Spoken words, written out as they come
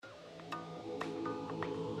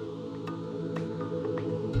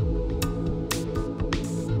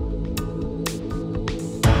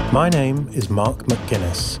My name is Mark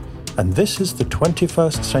McGuinness, and this is the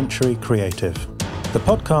 21st Century Creative, the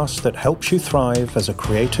podcast that helps you thrive as a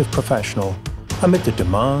creative professional amid the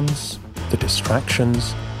demands, the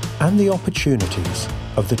distractions, and the opportunities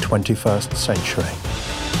of the 21st century.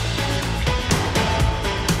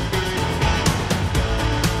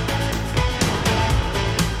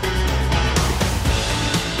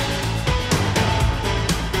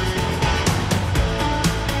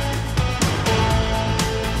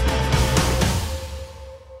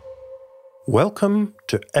 Welcome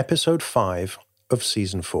to episode 5 of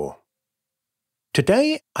season 4.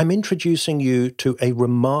 Today, I'm introducing you to a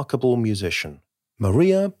remarkable musician,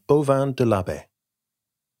 Maria Bovin de Labbé.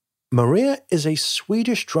 Maria is a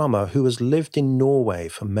Swedish drummer who has lived in Norway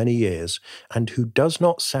for many years and who does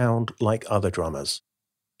not sound like other drummers.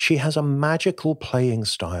 She has a magical playing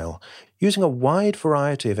style, using a wide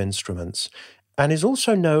variety of instruments, and is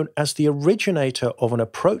also known as the originator of an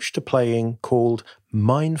approach to playing called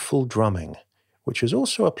mindful drumming, which is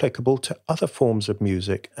also applicable to other forms of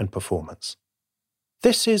music and performance.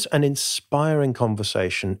 This is an inspiring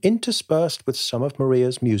conversation interspersed with some of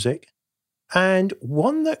Maria's music, and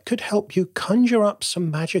one that could help you conjure up some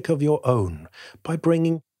magic of your own by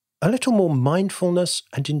bringing a little more mindfulness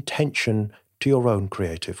and intention to your own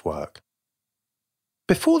creative work.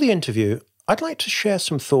 Before the interview, I'd like to share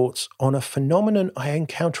some thoughts on a phenomenon I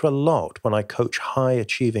encounter a lot when I coach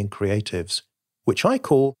high-achieving creatives, which I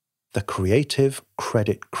call the creative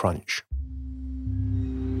credit crunch.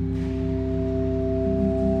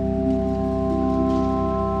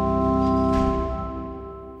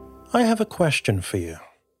 I have a question for you.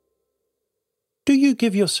 Do you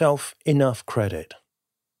give yourself enough credit?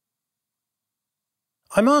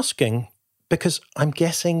 I'm asking because I'm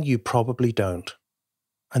guessing you probably don't,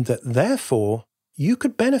 and that therefore you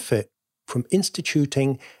could benefit from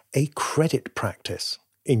instituting a credit practice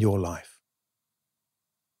in your life.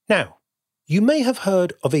 Now, you may have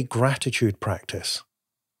heard of a gratitude practice.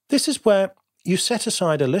 This is where you set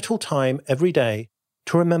aside a little time every day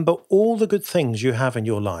to remember all the good things you have in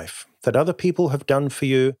your life that other people have done for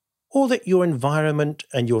you, or that your environment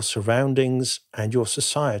and your surroundings and your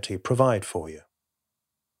society provide for you.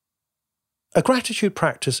 A gratitude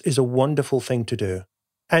practice is a wonderful thing to do,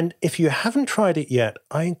 and if you haven't tried it yet,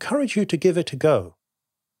 I encourage you to give it a go.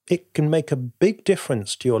 It can make a big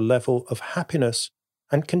difference to your level of happiness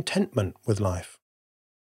and contentment with life.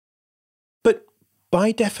 But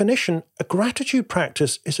by definition, a gratitude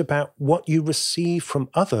practice is about what you receive from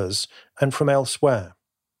others and from elsewhere.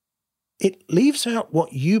 It leaves out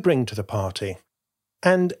what you bring to the party,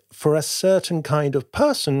 and for a certain kind of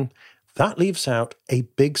person, that leaves out a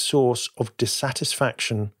big source of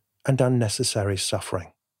dissatisfaction and unnecessary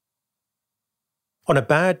suffering. On a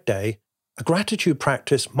bad day, a gratitude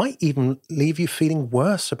practice might even leave you feeling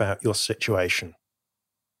worse about your situation.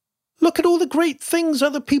 Look at all the great things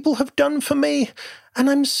other people have done for me, and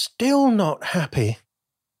I'm still not happy.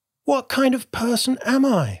 What kind of person am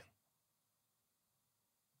I?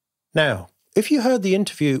 Now, if you heard the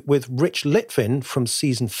interview with Rich Litvin from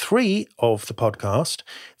season 3 of the podcast,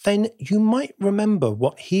 then you might remember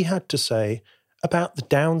what he had to say about the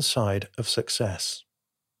downside of success.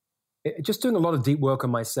 Just doing a lot of deep work on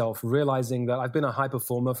myself, realizing that I've been a high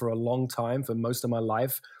performer for a long time, for most of my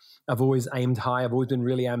life. I've always aimed high. I've always been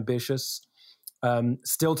really ambitious.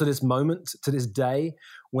 Still to this moment, to this day,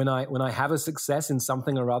 when I have a success in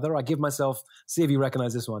something or other, I give myself, see if you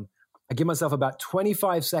recognize this one, I give myself about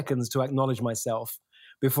 25 seconds to acknowledge myself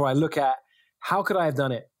before I look at how could I have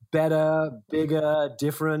done it better, bigger,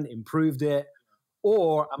 different, improved it,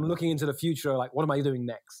 or I'm looking into the future, like what am I doing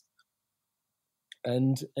next?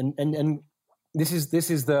 And this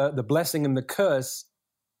is the blessing and the curse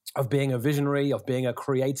of being a visionary, of being a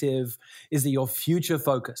creative, is that you're future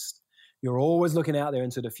focused. You're always looking out there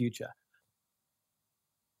into the future.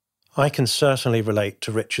 I can certainly relate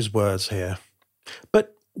to Rich's words here.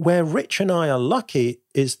 But where Rich and I are lucky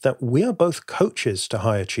is that we are both coaches to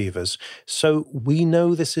high achievers, so we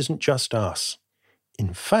know this isn't just us.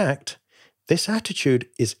 In fact, this attitude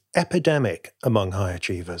is epidemic among high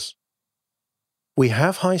achievers. We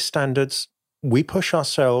have high standards, we push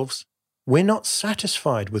ourselves, we're not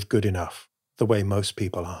satisfied with good enough, the way most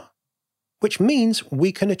people are, which means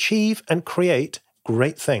we can achieve and create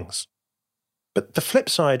great things. But the flip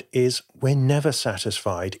side is we're never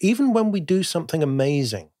satisfied, even when we do something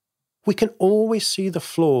amazing. We can always see the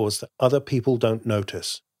flaws that other people don't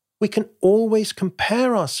notice. We can always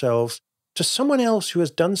compare ourselves to someone else who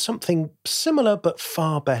has done something similar but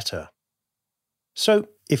far better. So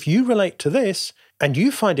if you relate to this, and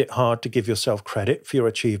you find it hard to give yourself credit for your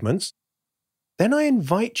achievements, then I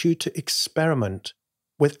invite you to experiment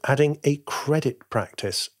with adding a credit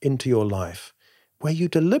practice into your life, where you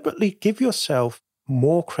deliberately give yourself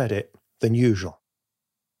more credit than usual.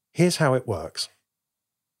 Here's how it works.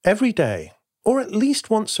 Every day, or at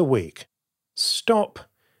least once a week, stop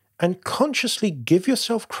and consciously give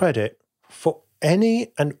yourself credit for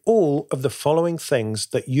any and all of the following things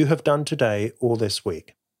that you have done today or this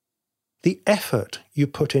week. The effort you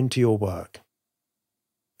put into your work.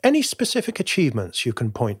 Any specific achievements you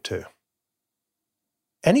can point to.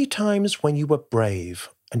 Any times when you were brave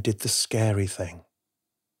and did the scary thing.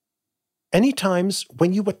 Any times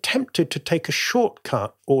when you were tempted to take a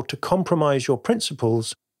shortcut or to compromise your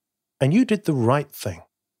principles and you did the right thing.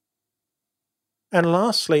 And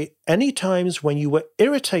lastly, any times when you were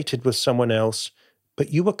irritated with someone else,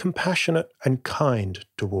 but you were compassionate and kind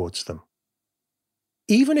towards them.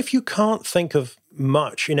 Even if you can't think of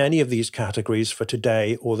much in any of these categories for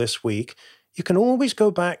today or this week, you can always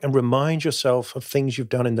go back and remind yourself of things you've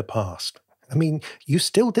done in the past. I mean, you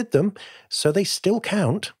still did them, so they still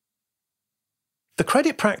count. The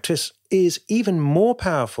credit practice is even more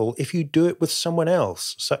powerful if you do it with someone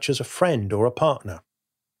else, such as a friend or a partner.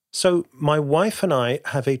 So my wife and I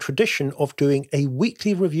have a tradition of doing a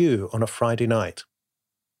weekly review on a Friday night.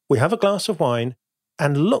 We have a glass of wine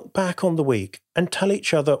and look back on the week and tell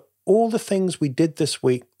each other all the things we did this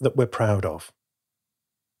week that we're proud of.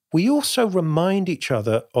 We also remind each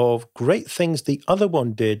other of great things the other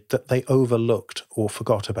one did that they overlooked or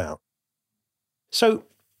forgot about. So,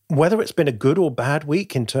 whether it's been a good or bad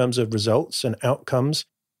week in terms of results and outcomes,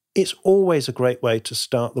 it's always a great way to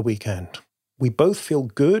start the weekend. We both feel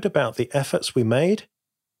good about the efforts we made,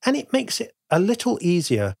 and it makes it a little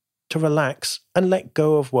easier to relax and let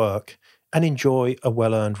go of work and enjoy a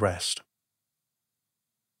well-earned rest.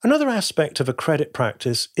 Another aspect of a credit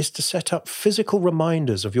practice is to set up physical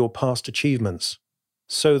reminders of your past achievements,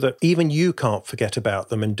 so that even you can't forget about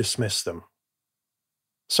them and dismiss them.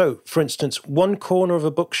 So, for instance, one corner of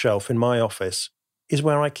a bookshelf in my office is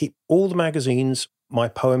where I keep all the magazines my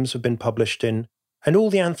poems have been published in, and all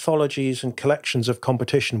the anthologies and collections of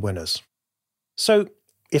competition winners. So,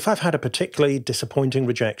 if I've had a particularly disappointing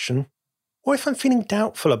rejection, or if I'm feeling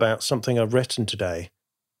doubtful about something I've written today,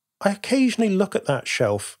 I occasionally look at that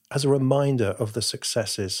shelf as a reminder of the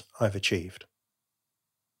successes I've achieved.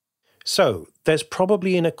 So, there's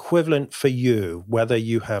probably an equivalent for you, whether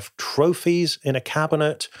you have trophies in a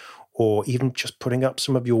cabinet, or even just putting up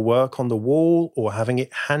some of your work on the wall, or having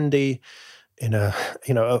it handy in a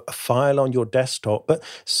file on your desktop, but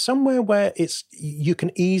somewhere where you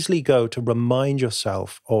can easily go to remind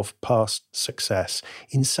yourself of past success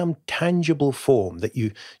in some tangible form that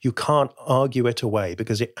you can't argue it away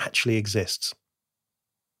because it actually exists.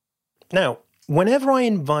 Now, whenever I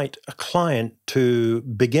invite a client to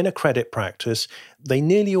begin a credit practice, they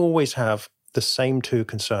nearly always have the same two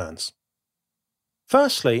concerns.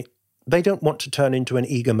 Firstly, they don't want to turn into an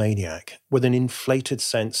egomaniac with an inflated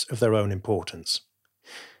sense of their own importance.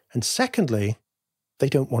 And secondly, they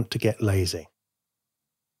don't want to get lazy.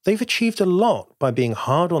 They've achieved a lot by being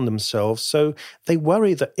hard on themselves, so they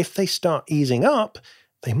worry that if they start easing up,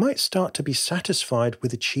 they might start to be satisfied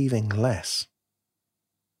with achieving less.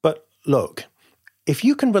 But look, if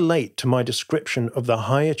you can relate to my description of the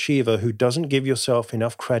high achiever who doesn't give yourself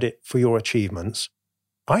enough credit for your achievements,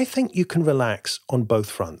 I think you can relax on both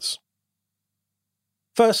fronts.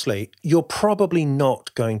 Firstly, you're probably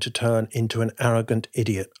not going to turn into an arrogant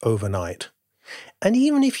idiot overnight. And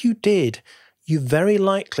even if you did, you very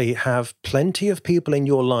likely have plenty of people in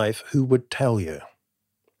your life who would tell you.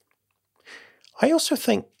 I also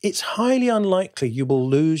think it's highly unlikely you will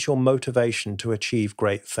lose your motivation to achieve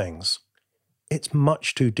great things. It's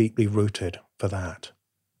much too deeply rooted for that.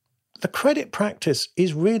 The credit practice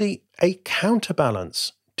is really a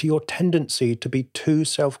counterbalance to your tendency to be too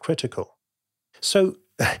self-critical. So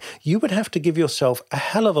you would have to give yourself a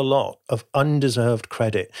hell of a lot of undeserved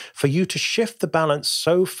credit for you to shift the balance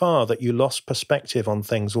so far that you lost perspective on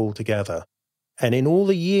things altogether. And in all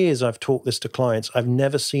the years I've taught this to clients, I've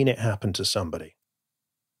never seen it happen to somebody.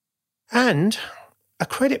 And a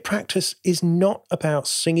credit practice is not about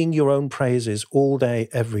singing your own praises all day,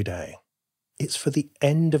 every day. It's for the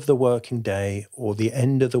end of the working day or the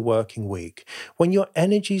end of the working week, when your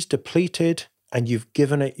energy's depleted and you've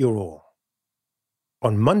given it your all.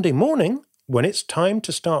 On Monday morning, when it's time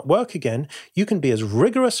to start work again, you can be as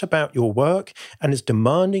rigorous about your work and as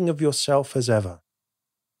demanding of yourself as ever.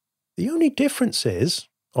 The only difference is,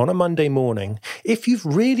 on a Monday morning, if you've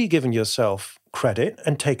really given yourself credit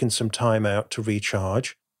and taken some time out to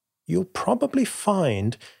recharge, you'll probably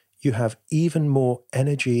find you have even more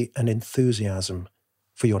energy and enthusiasm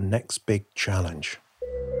for your next big challenge.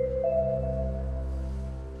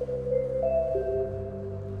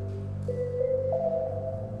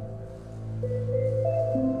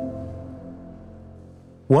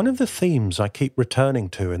 One of the themes I keep returning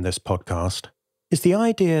to in this podcast is the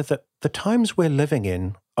idea that the times we're living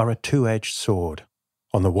in are a two-edged sword.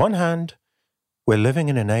 On the one hand, we're living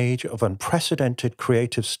in an age of unprecedented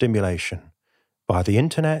creative stimulation via the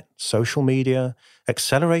internet, social media,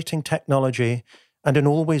 accelerating technology, and an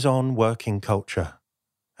always-on working culture.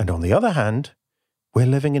 And on the other hand, we're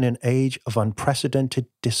living in an age of unprecedented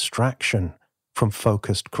distraction from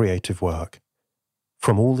focused creative work,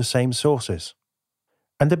 from all the same sources.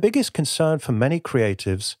 And the biggest concern for many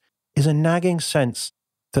creatives is a nagging sense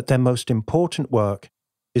that their most important work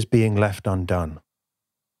is being left undone.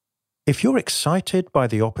 If you're excited by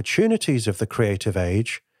the opportunities of the creative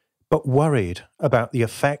age, but worried about the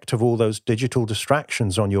effect of all those digital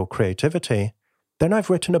distractions on your creativity, then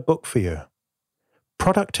I've written a book for you,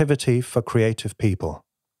 Productivity for Creative People.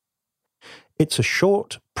 It's a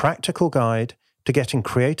short, practical guide to getting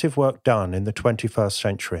creative work done in the 21st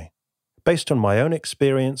century, based on my own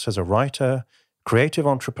experience as a writer, creative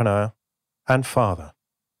entrepreneur, and father.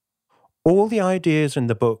 All the ideas in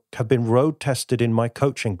the book have been road-tested in my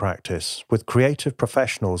coaching practice with creative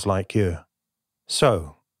professionals like you.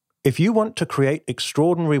 So, if you want to create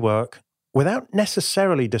extraordinary work without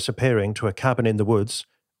necessarily disappearing to a cabin in the woods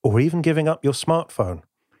or even giving up your smartphone,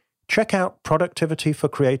 check out Productivity for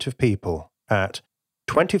Creative People at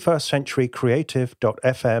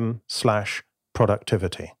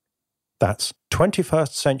 21stcenturycreative.fm/productivity. That's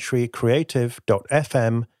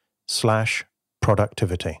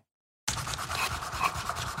 21stcenturycreative.fm/productivity.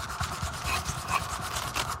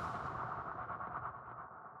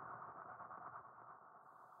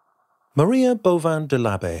 Maria Bovin de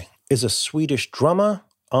Labbé is a Swedish drummer,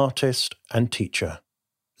 artist, and teacher,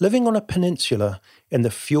 living on a peninsula in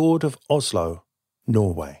the fjord of Oslo,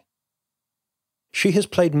 Norway. She has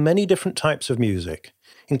played many different types of music,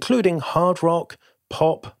 including hard rock,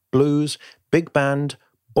 pop, blues, big band,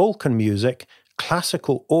 Balkan music,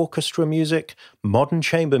 classical orchestra music, modern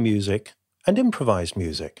chamber music, and improvised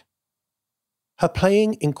music. Her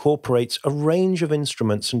playing incorporates a range of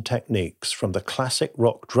instruments and techniques from the classic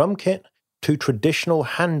rock drum kit to traditional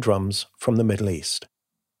hand drums from the Middle East.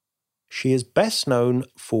 She is best known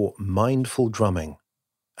for mindful drumming,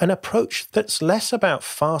 an approach that's less about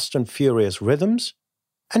fast and furious rhythms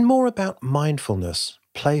and more about mindfulness,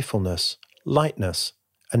 playfulness, lightness,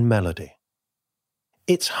 and melody.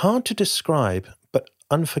 It's hard to describe, but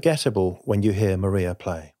unforgettable when you hear Maria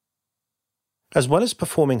play. As well as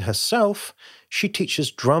performing herself, she teaches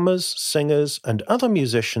drummers, singers, and other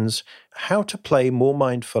musicians how to play more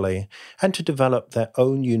mindfully and to develop their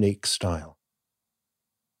own unique style.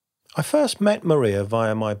 I first met Maria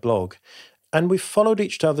via my blog, and we've followed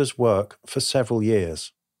each other's work for several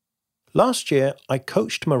years. Last year, I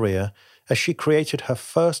coached Maria as she created her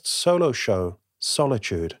first solo show,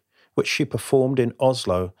 Solitude, which she performed in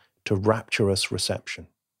Oslo to rapturous reception.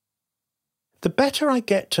 The better I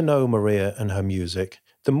get to know Maria and her music,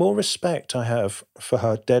 the more respect I have for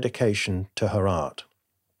her dedication to her art.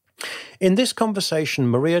 In this conversation,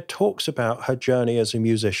 Maria talks about her journey as a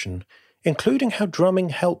musician, including how drumming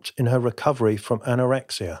helped in her recovery from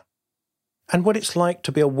anorexia, and what it's like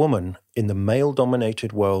to be a woman in the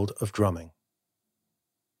male-dominated world of drumming.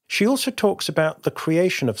 She also talks about the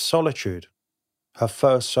creation of Solitude, her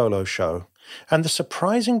first solo show, and the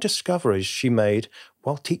surprising discoveries she made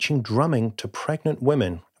while teaching drumming to pregnant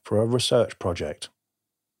women for a research project.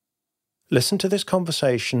 Listen to this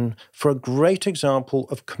conversation for a great example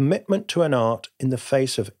of commitment to an art in the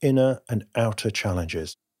face of inner and outer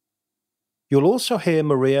challenges. You'll also hear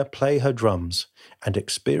Maria play her drums and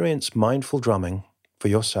experience mindful drumming for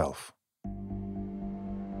yourself.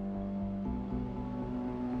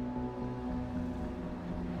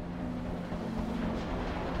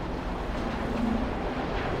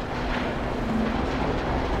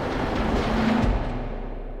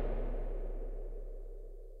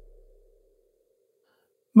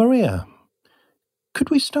 Maria, could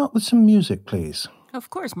we start with some music, please? Of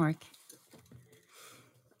course, Mark.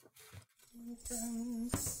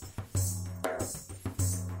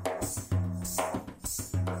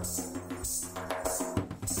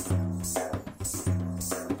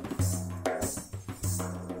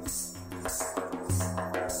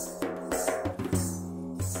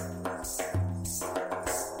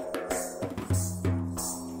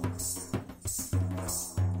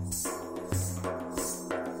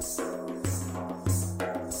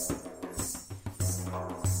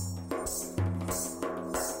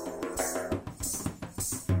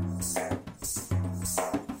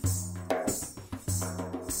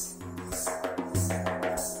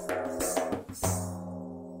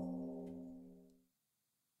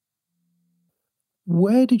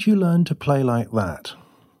 Where did you learn to play like that?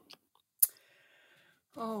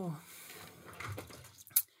 Oh,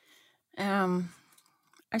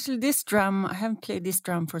 actually, this drum, I haven't played this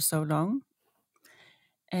drum for so long.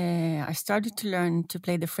 I started to learn to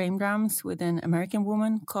play the frame drums with an American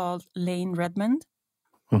woman called Lane Redmond.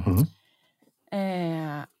 Mm-hmm.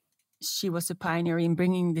 She was a pioneer in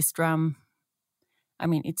bringing this drum. I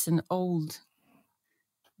mean, it's an old,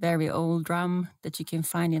 very old drum that you can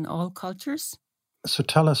find in all cultures. So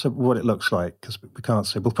tell us what it looks like, because we can't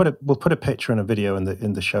see. We'll put a picture and a video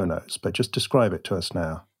in the show notes, but just describe it to us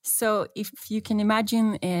now. So if you can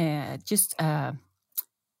imagine just a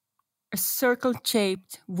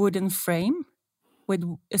circle-shaped wooden frame with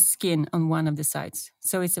a skin on one of the sides.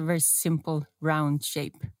 So it's a very simple round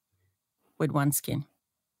shape with one skin.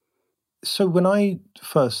 So when I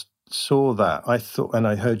first saw that, I thought, and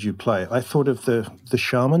I heard you play, I thought of the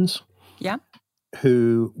shamans. Yeah.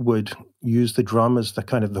 Who would use the drum as the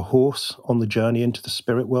kind of the horse on the journey into the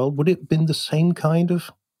spirit world. Would it have been the same kind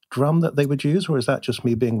of drum that they would use, or is that just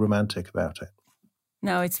me being romantic about it?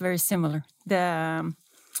 No, it's very similar.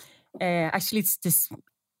 Actually, it's this.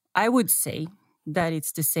 I would say that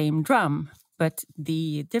it's the same drum, but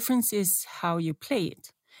the difference is how you play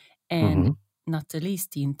it, and not the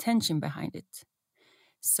least the intention behind it.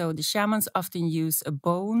 So the shamans often use a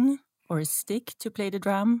bone or a stick to play the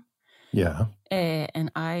drum. Yeah.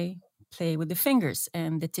 And I play with the fingers,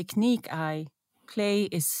 and the technique I play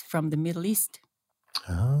is from the Middle East.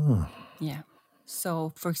 Oh. Yeah.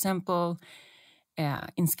 So, for example,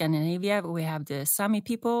 in Scandinavia, we have the Sami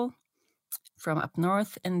people from up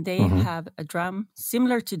north, and they have a drum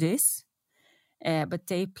similar to this, but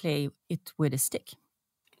they play it with a stick.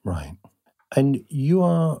 Right. And you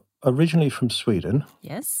are originally from Sweden.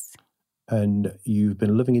 Yes. And you've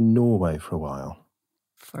been living in Norway for a while.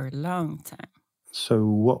 For a long time. So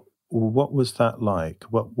what was that like?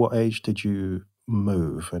 What age did you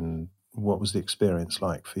move, and what was the experience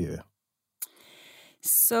like for you?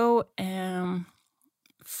 So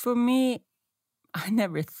for me, I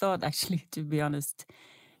never thought, actually, to be honest,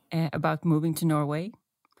 about moving to Norway.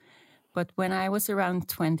 But when I was around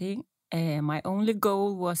 20, my only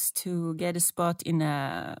goal was to get a spot in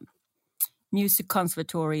a music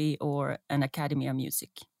conservatory or an academy of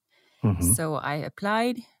music. So I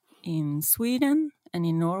applied in Sweden and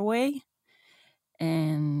in Norway,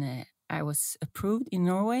 and I was approved in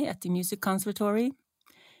Norway at the music conservatory.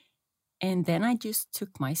 And then I just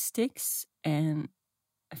took my sticks and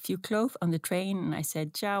a few clothes on the train, and I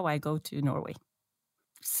said, ciao, I go to Norway.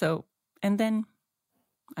 So, and then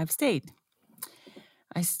I've stayed.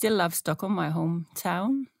 I still love Stockholm, my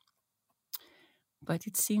hometown, but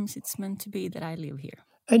it seems it's meant to be that I live here.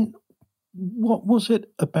 And what was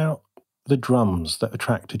it about the drums that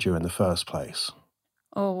attracted you in the first place?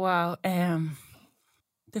 Oh, wow.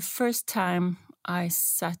 The first time I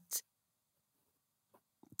sat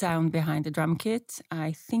down behind the drum kit,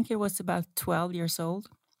 I think it was about 12 years old.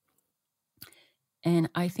 And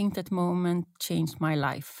I think that moment changed my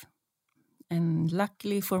life. And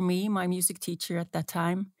luckily for me, my music teacher at that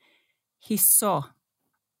time, he saw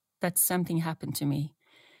that something happened to me.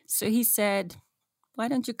 So he said, why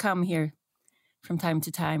don't you come here from time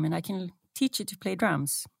to time and I can teach you to play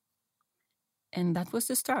drums? And that was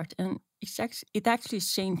the start. And it actually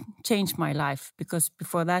changed my life, because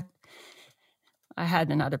before that, I had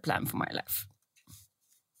another plan for my life.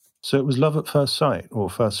 So it was love at first sight or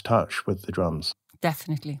first touch with the drums?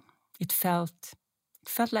 Definitely. It felt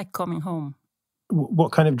like coming home.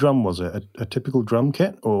 What kind of drum was it? A typical drum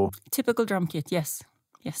kit or? Typical drum kit, yes.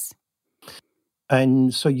 Yes.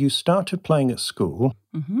 And so you started playing at school.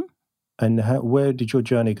 And where did your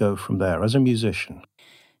journey go from there as a musician?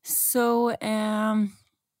 So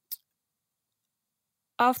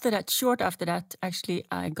short after that, actually,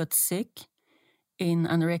 I got sick in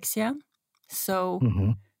anorexia. So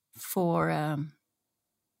for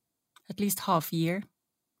at least half a year,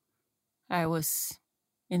 I was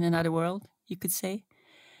in another world, you could say.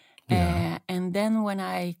 Yeah. And then when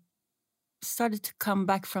I started to come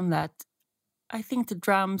back from that, I think the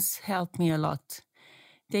drums helped me a lot.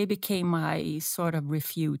 They became my sort of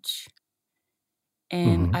refuge.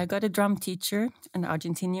 And I got a drum teacher, an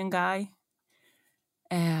Argentinian guy.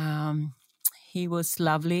 He was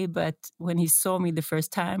lovely, but when he saw me the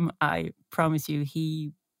first time, I promise you,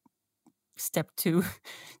 he stepped two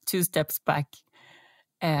steps back.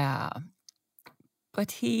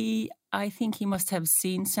 But I think he must have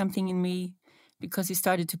seen something in me, because he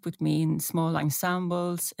started to put me in small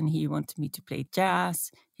ensembles and he wanted me to play jazz.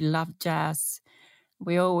 He loved jazz.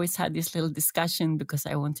 We always had this little discussion because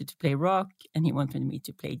I wanted to play rock and he wanted me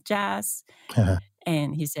to play jazz.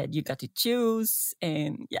 And he said, you got to choose.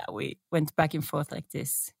 And yeah, we went back and forth like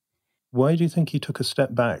this. Why do you think he took a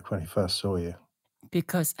step back when he first saw you?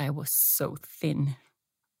 Because I was so thin.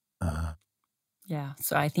 Yeah,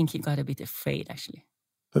 so I think he got a bit afraid, actually.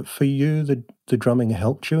 But for you, the drumming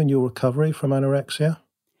helped you in your recovery from anorexia?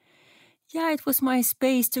 Yeah, it was my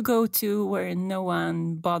space to go to where no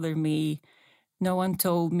one bothered me. No one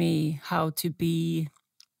told me how to be.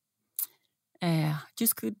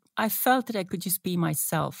 I felt that I could just be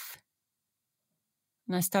myself.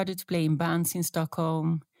 And I started to play in bands in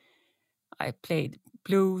Stockholm. I played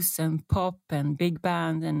blues and pop and big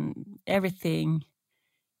band and everything.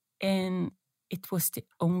 And it was the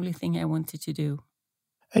only thing I wanted to do.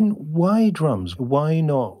 And why drums? Why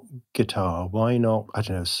not guitar? Why not, I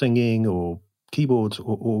don't know, singing or keyboards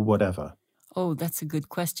or whatever? Oh, that's a good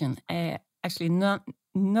question. Actually,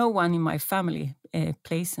 no one in my family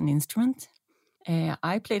plays an instrument.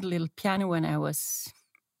 I played a little piano when I was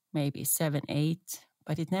maybe 7, 8,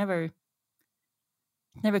 but it never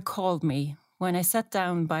called me. When I sat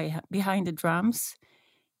down behind the drums,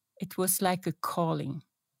 it was like a calling.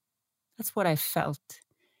 That's what I felt.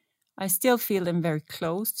 I still feel them very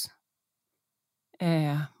close.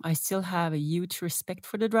 I still have a huge respect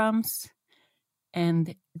for the drums.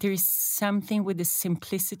 And there is something with the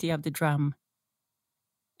simplicity of the drum.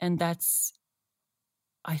 And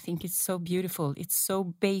I think it's so beautiful. It's so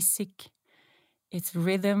basic. It's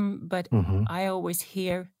rhythm, but I always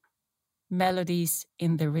hear melodies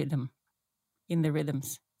in the rhythms.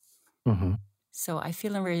 Mm-hmm. So I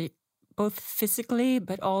feel I'm very, both physically,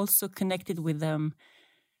 but also connected with them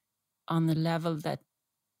on a level that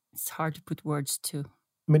it's hard to put words to.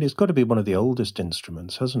 I mean, it's got to be one of the oldest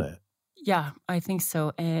instruments, hasn't it? Yeah, I think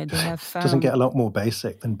so. They have found... Doesn't get a lot more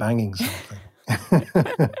basic than banging something.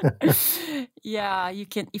 Yeah, you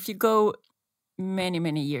can. If you go many,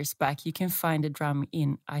 many years back, you can find a drum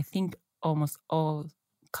in, I think, almost all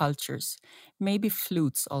cultures. Maybe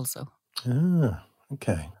flutes also. Ah,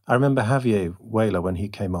 okay. I remember Javier Whaler when he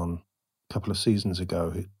came on a couple of seasons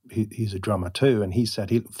ago. He's a drummer too, and he said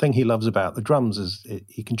the thing he loves about the drums is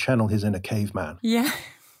he can channel his inner caveman. Yeah.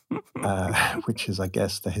 Which is, I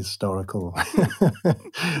guess, the historical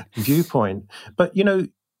viewpoint. But,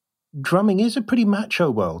 drumming is a pretty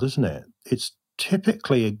macho world, isn't it? It's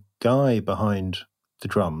typically a guy behind the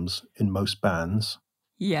drums in most bands.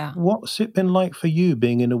 Yeah. What's it been like for you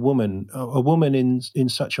being a woman in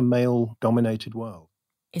such a male-dominated world?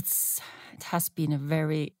 It has been a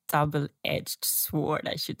very double-edged sword,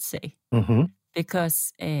 I should say. Mm-hmm.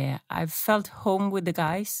 Because I've felt home with the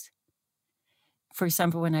guys. For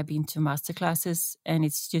example, when I've been to masterclasses and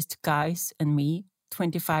it's just guys and me,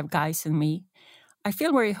 25 guys and me, I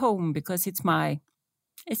feel very home because it's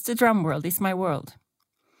the drum world, it's my world.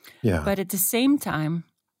 Yeah. But at the same time,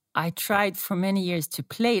 I tried for many years to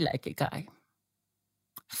play like a guy,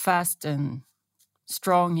 fast and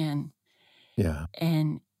strong,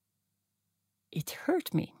 and it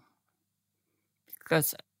hurt me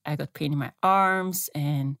because I got pain in my arms,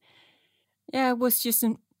 and it was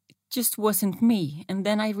just wasn't me. And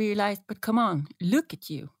then I realized, but come on, look at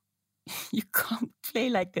you. You can't play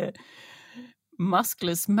like a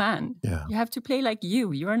musculous man. Yeah. You have to play like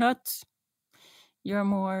you. You're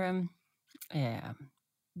more...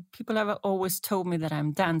 people have always told me that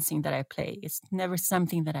I'm dancing, that I play. It's never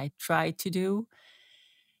something that I try to do.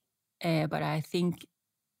 But I think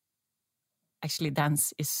actually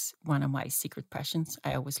dance is one of my secret passions.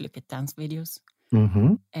 I always look at dance videos.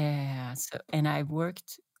 Mm-hmm. And I've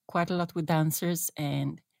worked quite a lot with dancers,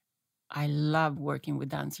 and I love working with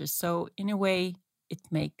dancers. So in a way, it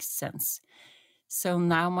makes sense. So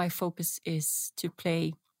now my focus is to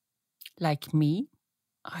play like me.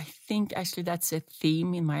 I think actually that's a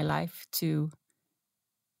theme in my life, to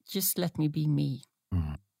just let me be me.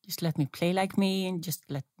 Mm. Just let me play like me, and just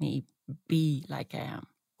let me be like I am.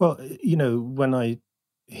 Well, when I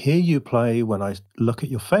hear you play, when I look at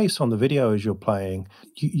your face on the video as you're playing,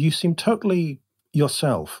 you seem totally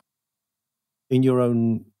yourself in your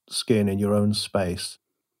own skin, in your own space.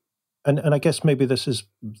 And I guess maybe this is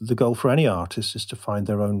the goal for any artist, is to find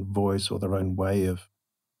their own voice or their own way of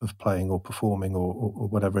playing or performing or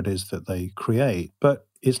whatever it is that they create. But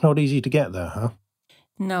it's not easy to get there, huh?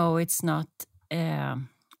 No, it's not.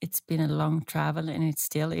 It's been a long travel, and it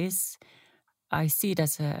still is. I see it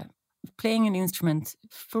as playing an instrument.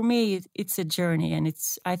 For me, it's a journey, and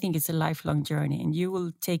I think it's a lifelong journey. And you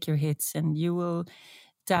will take your hits, and you will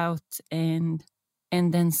doubt, and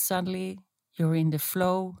then suddenly you're in the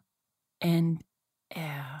flow, and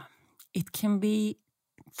it can be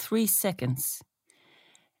 3 seconds.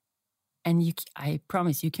 And I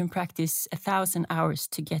promise you can practice 1,000 hours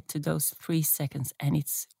to get to those 3 seconds, and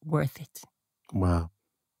it's worth it. Wow.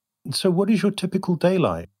 So what is your typical day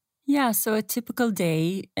like? Yeah, so a typical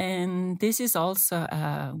day, and this is also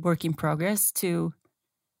a work in progress, to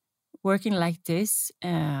working like this,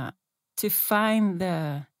 to find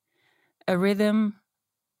a rhythm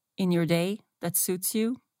in your day that suits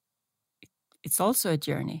you. It's also a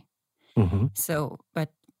journey. Mm-hmm. So,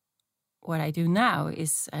 but what I do now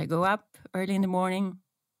is I go up early in the morning,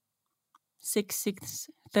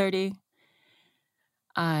 6:30.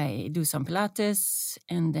 I do some Pilates,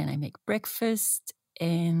 and then I make breakfast,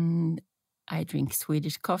 and I drink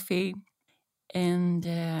Swedish coffee. And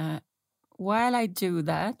while I do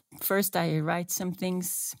that, first I write some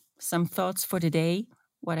things, some thoughts for the day,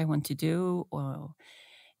 what I want to do,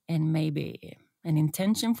 and maybe an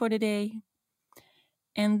intention for the day.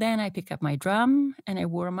 And then I pick up my drum and I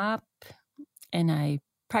warm up and I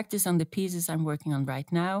practice on the pieces I'm working on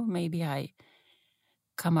right now. Maybe I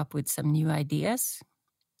come up with some new ideas.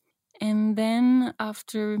 And then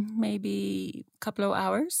after maybe a couple of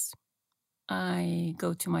hours, I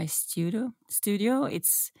go to my studio.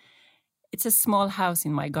 It's a small house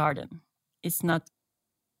in my garden. It's not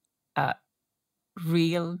a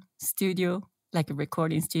real studio, like a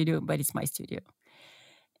recording studio, but it's my studio.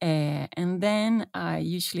 And then I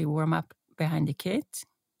usually warm up behind the kit,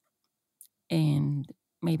 and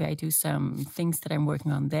maybe I do some things that I'm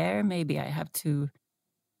working on there. Maybe I have to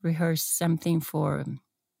rehearse something for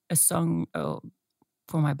a song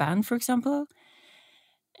for my band, for example.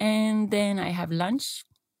 And then I have lunch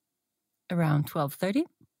around 12:30.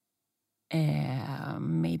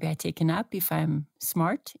 Maybe I take a nap if I'm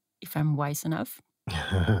smart, if I'm wise enough.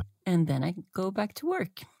 And then I go back to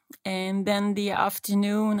work. And then the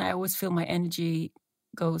afternoon, I always feel my energy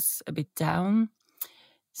goes a bit down.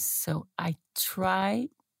 So I try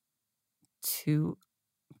to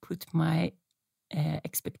put my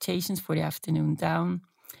expectations for the afternoon down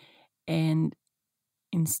and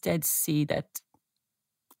instead see that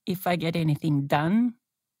if I get anything done,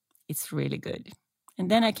 it's really good. And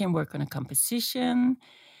then I can work on a composition.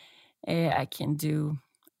 I can do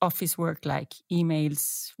office work like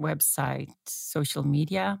emails, website, social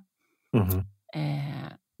media. Mm-hmm.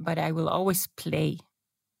 But I will always play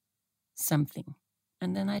something.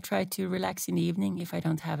 And then I try to relax in the evening if I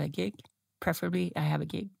don't have a gig. Preferably I have a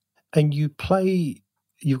gig. And you play,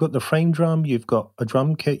 you've got the frame drum, you've got a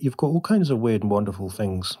drum kit, you've got all kinds of weird and wonderful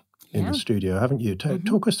things in the studio, haven't you?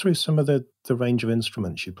 Talk us through some of the range of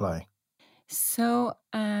instruments you play. So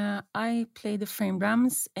I play the frame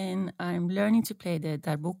drums, and I'm learning to play the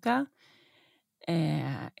darbuka.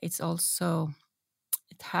 It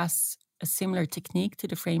has a similar technique to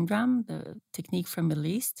the frame drum, the technique from Middle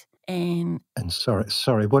East. And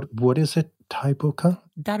sorry, what is it? Taibuka?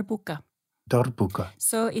 Darbuka. Darbuka.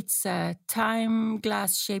 So it's a time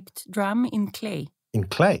glass shaped drum in clay. In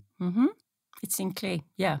clay? Mm-hmm. It's in clay,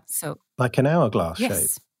 yeah. So like an hourglass shape?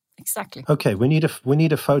 Yes, exactly. Okay, we need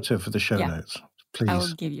a photo for the show notes, please. I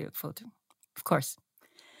will give you a photo, of course.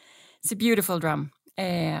 It's a beautiful drum.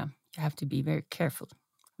 You have to be very careful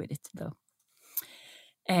with it, though.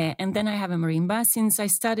 And then I have a marimba. Since I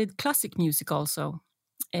studied classic music also,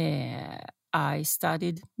 I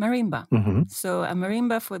studied marimba. Mm-hmm. So a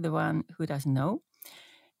marimba, for the one who doesn't know,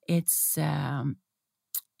 it's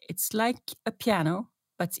like a piano,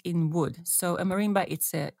 but in wood. So a marimba,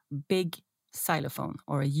 it's a big xylophone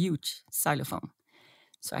or a huge xylophone.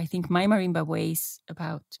 So I think my marimba weighs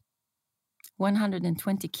about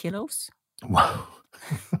 120 kilos. Wow.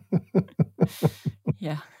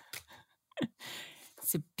 Yeah.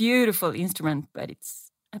 It's a beautiful instrument, but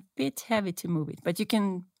it's a bit heavy to move it. But you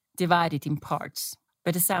can divide it in parts.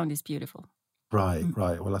 But the sound is beautiful. Right.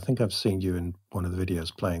 Well, I think I've seen you in one of the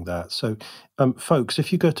videos playing that. So, folks,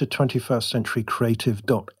 if you go to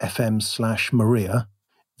 21stcenturycreative.fm/Maria,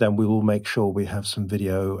 then we will make sure we have some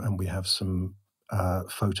video and we have some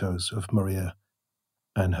photos of Maria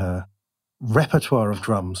and her repertoire of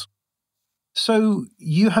drums. So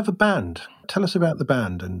you have a band. Tell us about the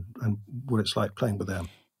band and what it's like playing with them.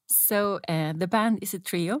 So the band is a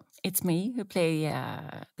trio. It's me who play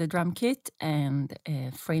the drum kit and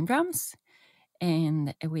frame drums.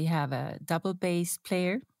 And we have a double bass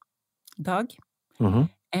player, Doug. Mm-hmm.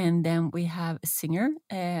 And then we have a singer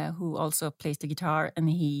who also plays the guitar and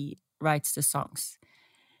he writes the songs.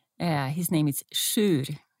 His name is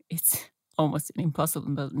Sjur. It's almost an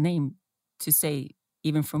impossible name to say,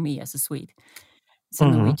 even for me as a Swede. It's a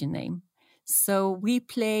Norwegian name. So we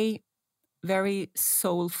play very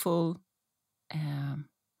soulful, a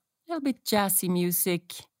little bit jazzy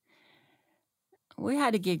music. We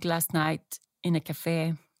had a gig last night in a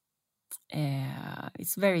cafe.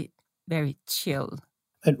 It's very, very chill.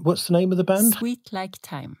 And what's the name of the band? Sweet Like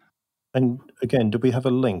Time. And again, do we have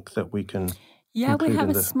a link that we can... Yeah, we include have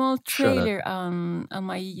in a the small show notes? trailer on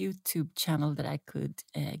my YouTube channel that I could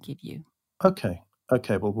give you. Okay.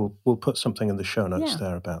 Okay. Well, we'll put something in the show notes Yeah.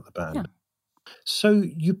 there about the band. Yeah. So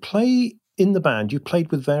you play in the band. You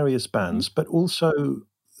played with various bands, but also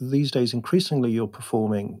these days, increasingly, you're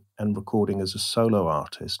performing and recording as a solo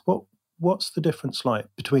artist. What's the difference like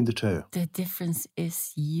between the two? The difference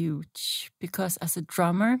is huge because as a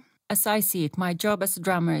drummer, as I see it, my job as a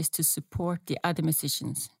drummer is to support the other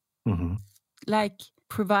musicians, Mm-hmm. like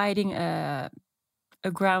providing a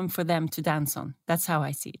ground for them to dance on. That's how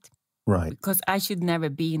I see it. Right. Because I should never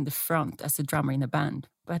be in the front as a drummer in a band.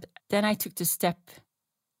 But then I took the step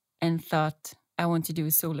and thought, I want to do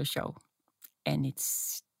a solo show. And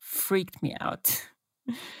it's freaked me out.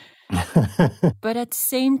 But at the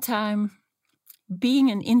same time,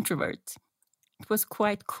 being an introvert, it was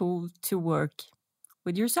quite cool to work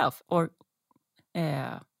with yourself or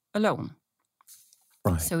alone.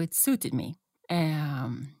 Right. So it suited me.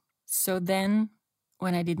 So then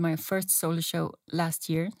when I did my first solo show last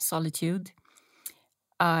year, Solitude,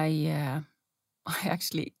 I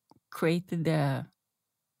actually created the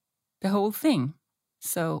whole thing.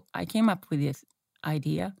 So I came up with this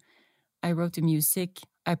idea. I wrote the music.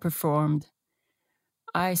 I performed.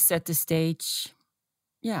 I set the stage.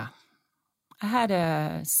 Yeah. I had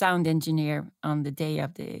a sound engineer on the day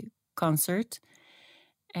of the concert.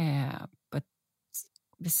 But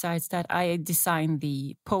besides that, I designed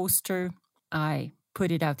the poster. I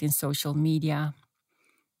put it out in social media.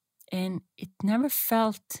 And it never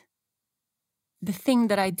felt the thing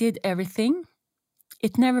that I did everything.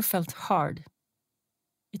 It never felt hard.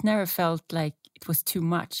 It never felt like it was too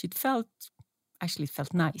much. It felt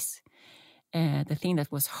nice. The thing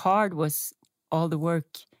that was hard was all the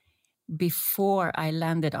work before I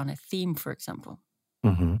landed on a theme, for example.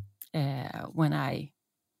 Mm-hmm. When I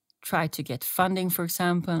tried to get funding, for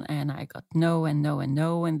example, and I got no and no and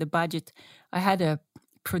no, and the budget. I had a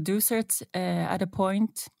producer at a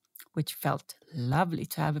point, which felt lovely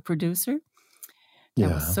to have a producer. I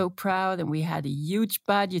was so proud, and we had a huge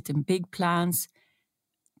budget and big plans.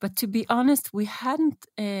 But to be honest, we hadn't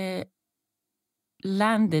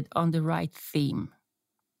landed on the right theme.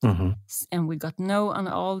 Mm-hmm. And we got no on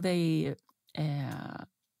all the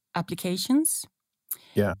applications.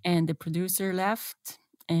 Yeah. And the producer left,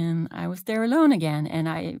 and I was there alone again. And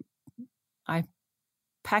I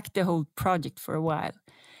packed the whole project for a while.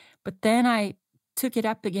 But then I took it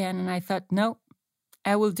up again, and I thought, no,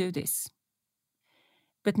 I will do this.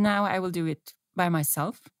 But now I will do it by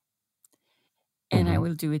myself. And I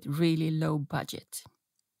will do it really low budget.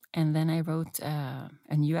 And then I wrote a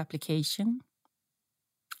new application.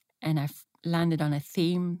 And I landed on a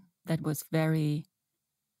theme that was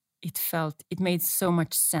it made so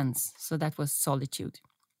much sense. So that was Solitude.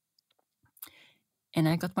 And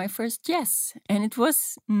I got my first yes. And it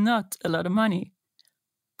was not a lot of money.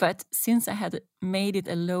 But since I had made it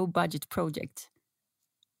a low budget project,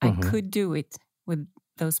 I could do it with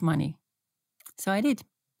those money. So I did.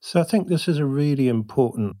 So I think this is a really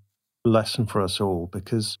important lesson for us all,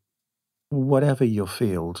 because whatever your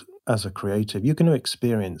field as a creative, you're going to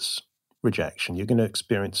experience rejection. You're going to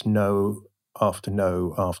experience no after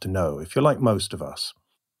no after no, if you're like most of us.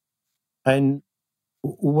 And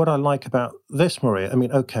what I like about this, Maria, I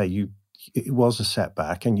mean, okay, it was a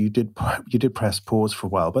setback, and you did press pause for a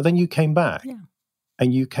while, but then you came back. Yeah.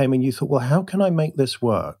 And you came and you thought, well, how can I make this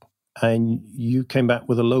work? And you came back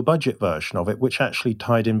with a low budget version of it, which actually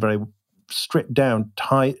tied in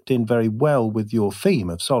very well with your theme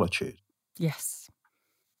of solitude. Yes.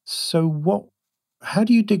 So how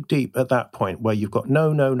do you dig deep at that point where you've got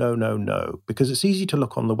no? Because it's easy to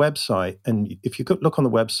look on the website. And if you look on the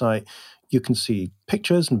website, you can see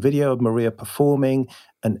pictures and video of Maria performing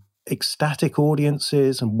and ecstatic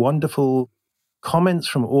audiences and wonderful comments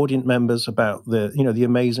from audience members about the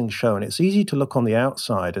amazing show. And it's easy to look on the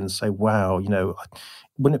outside and say, wow,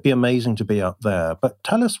 wouldn't it be amazing to be up there? But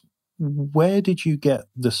tell us, where did you get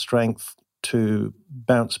the strength to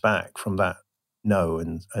bounce back from that no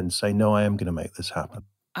and say, no, I am going to make this happen?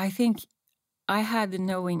 I think I had the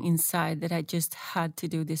knowing inside that I just had to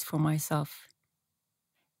do this for myself.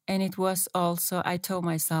 And it was also, I told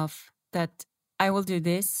myself that I will do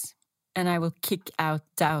this and I will kick out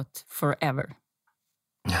doubt forever.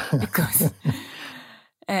 Because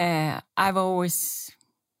I've always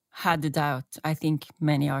had the doubt. I think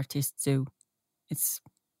many artists do. It's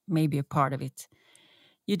maybe a part of it.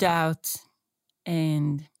 You doubt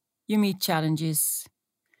and you meet challenges.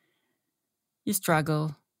 You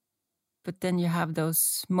struggle. But then you have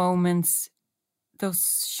those moments,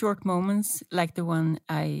 those short moments, like the one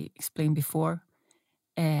I explained before,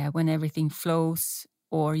 when everything flows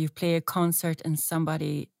or you play a concert and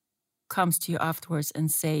somebody comes to you afterwards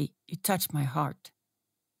and say, "You touched my heart."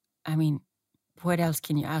 I mean, what else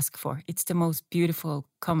can you ask for? It's the most beautiful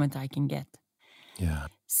comment I can get. Yeah.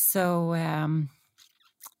 So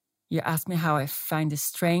you asked me how I find the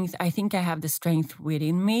strength. I think I have the strength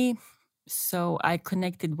within me. So I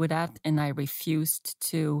connected with that and I refused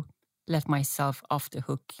to let myself off the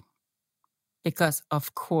hook. Because,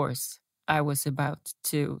 of course, I was about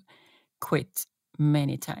to quit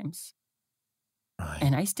many times. Right.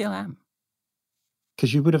 And I still am.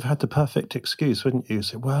 Because you would have had the perfect excuse, wouldn't you?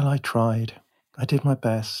 Say, well, I tried. I did my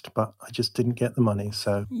best, but I just didn't get the money,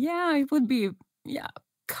 so... Yeah, it would be,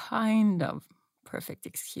 kind of perfect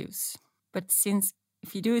excuse. But since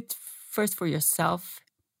if you do it first for yourself,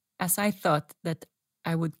 as I thought that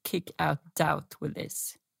I would kick out doubt with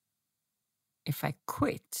this, if I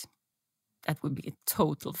quit, that would be a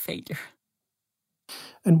total failure.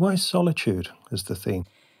 And why solitude is the theme?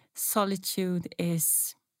 Solitude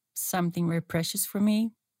is something very precious for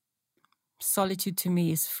me. Solitude to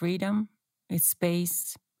me is freedom, it's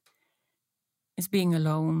space, it's being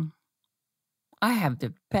alone. I have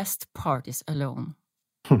the best parties alone.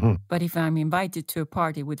 But if I'm invited to a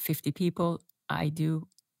party with 50 people, I do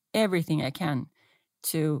everything I can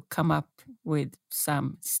to come up with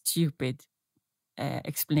some stupid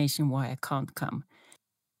explanation why I can't come.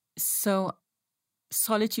 So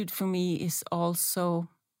solitude for me is also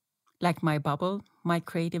like my bubble, my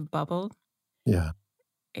creative bubble. Yeah.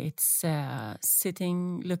 It's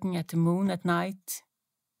sitting, looking at the moon at night,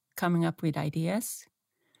 coming up with ideas.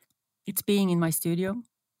 It's being in my studio.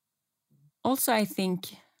 Also, I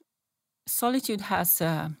think solitude has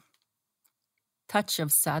a touch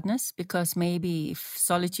of sadness, because maybe if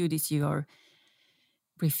solitude is your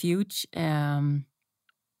refuge,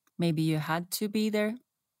 maybe you had to be there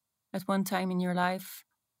at one time in your life.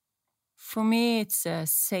 For me, it's a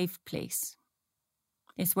safe place.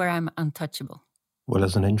 It's where I'm untouchable. Well,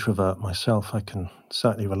 as an introvert myself, I can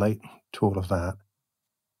certainly relate to all of that.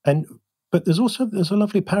 But there's a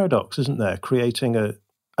lovely paradox, isn't there? Creating a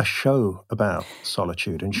show about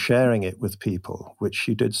solitude and sharing it with people, which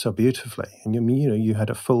you did so beautifully. And you had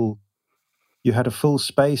a full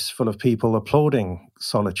space full of people applauding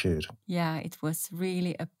solitude. Yeah, it was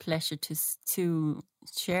really a pleasure to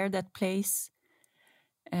share that place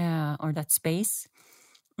or that space.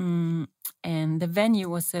 And the venue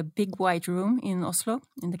was a big white room in Oslo,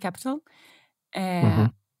 in the capital.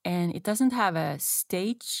 And it doesn't have a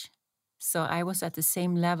stage. So I was at the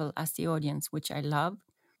same level as the audience, which I love.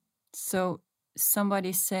 So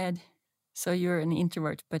somebody said, "So you're an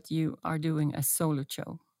introvert, but you are doing a solo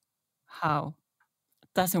show. How? It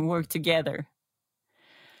doesn't work together."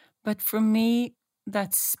 But for me,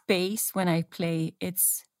 that space when I play,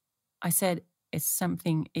 it's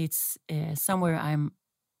somewhere I'm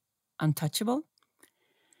untouchable.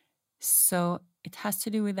 So it has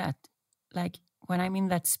to do with that. Like when I'm in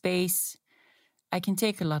that space, I can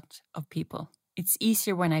take a lot of people. It's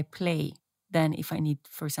easier when I play than if I need,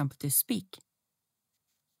 for example, to speak.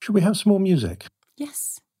 Should we have some more music?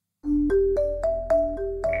 Yes.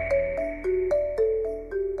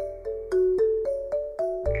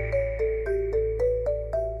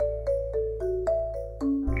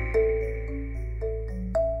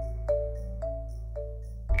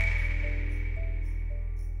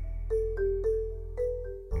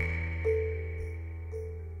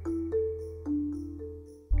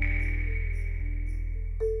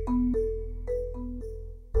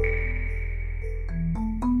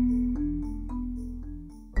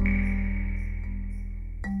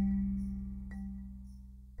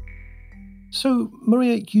 So,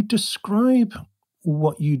 Maria, you describe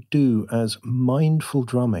what you do as mindful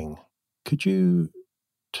drumming. Could you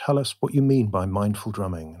tell us what you mean by mindful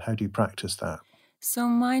drumming and how do you practice that? So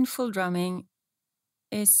mindful drumming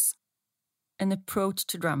is an approach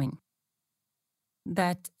to drumming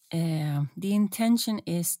that the intention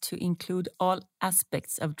is to include all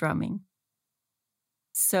aspects of drumming.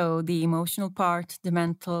 So the emotional part, the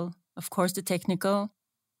mental, of course the technical,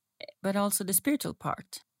 but also the spiritual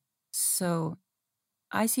part. So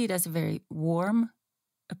I see it as a very warm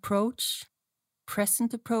approach,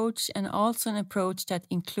 present approach, and also an approach that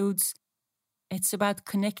includes, it's about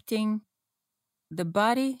connecting the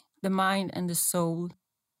body, the mind, and the soul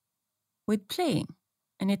with playing.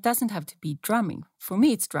 And it doesn't have to be drumming. For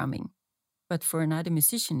me, it's drumming. But for another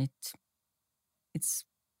musician, it's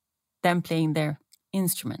them playing their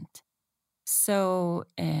instrument. So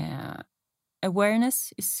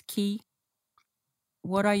awareness is key.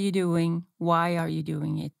 What are you doing? Why are you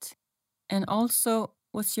doing it? And also,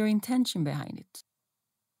 what's your intention behind it?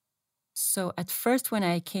 So at first, when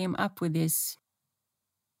I came up with this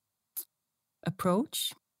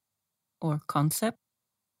approach or concept.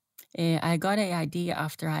 I got an idea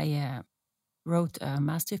after I wrote a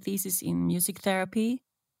master thesis in music therapy,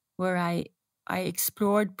 where I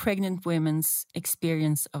explored pregnant women's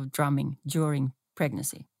experience of drumming during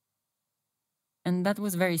pregnancy. And that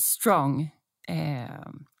was very strong.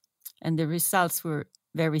 And the results were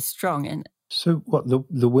very strong. And so what,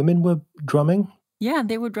 the women were drumming? Yeah,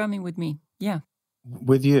 they were drumming with me. Yeah.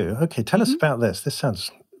 With you? Okay, tell us about this. This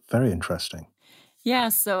sounds very interesting. Yeah,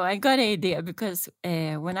 so I got an idea because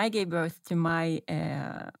when I gave birth to my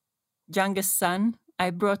youngest son,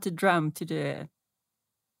 I brought a drum to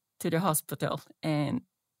the hospital, and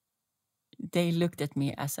they looked at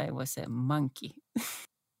me as I was a monkey.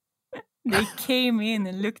 They came in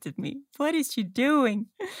and looked at me. What is she doing?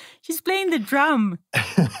 She's playing the drum.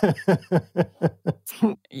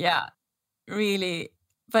 Yeah, really.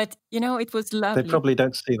 But, it was lovely. They probably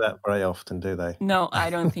don't see that very often, do they? No, I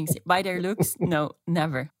don't think so. By their looks, no,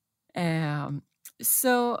 never.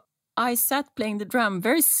 So I sat playing the drum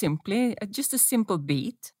very simply, just a simple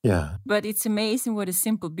beat. Yeah. But it's amazing what a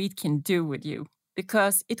simple beat can do with you,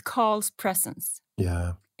 because it calls presence.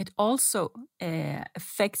 Yeah. It also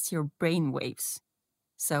affects your brain waves.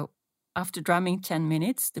 So after drumming 10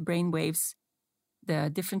 minutes, the brain waves, the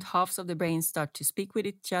different halves of the brain start to speak with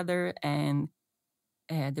each other, and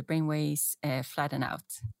the brain waves flatten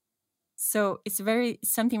out. So it's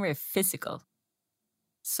something very physical.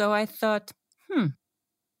 So I thought,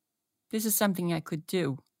 this is something I could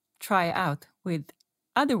do, try out with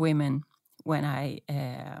other women when I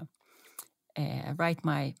write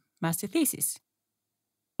my master thesis.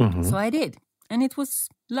 Mm-hmm. So I did, and it was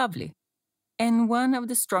lovely. And one of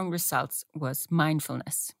the strong results was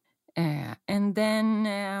mindfulness. And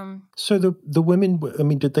then... So the women,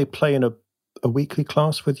 did they play in a weekly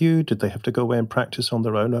class with you? Did they have to go away and practice on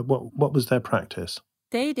their own? What was their practice?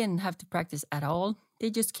 They didn't have to practice at all. They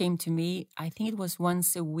just came to me. I think it was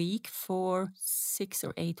once a week for 6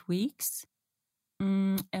 or 8 weeks.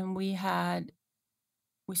 And we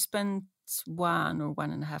spent 1 or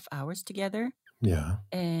 1.5 hours together. Yeah.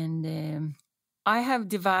 And I have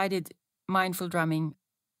divided mindful drumming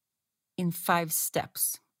in 5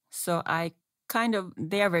 steps. So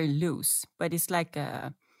they are very loose, but it's like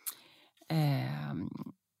the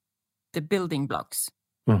building blocks.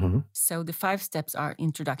 Mm-hmm. So the 5 steps are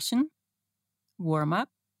introduction, warm-up,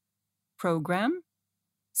 program,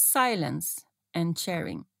 silence, and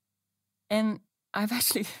sharing. And I've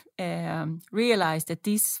actually realized that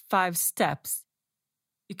these 5 steps,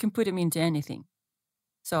 you can put them into anything.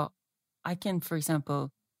 So I can, for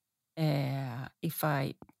example, if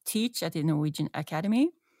I teach at the Norwegian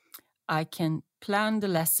Academy, I can plan the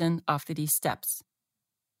lesson after these steps.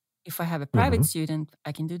 If I have a private student,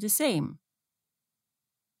 I can do the same.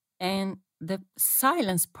 And the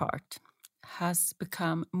silence part has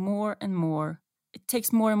become more and more, it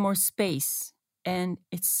takes more and more space. And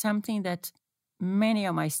it's something that many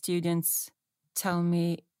of my students tell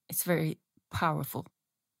me it's very powerful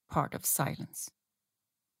part of silence.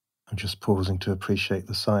 I'm just pausing to appreciate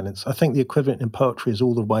the silence. I think the equivalent in poetry is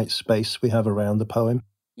all the white space we have around the poem.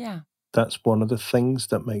 Yeah. That's one of the things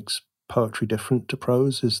that makes poetry different to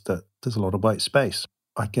prose, is that there's a lot of white space.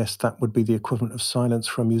 I guess that would be the equivalent of silence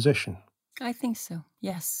for a musician. I think so,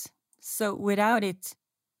 yes. So without it,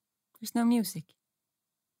 there's no music.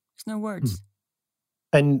 There's no words.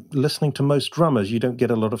 And listening to most drummers, you don't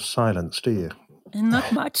get a lot of silence, do you? And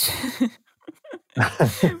not much.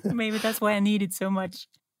 Maybe that's why I need it so much.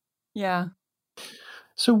 Yeah.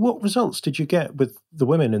 So what results did you get with the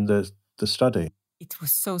women in the study? It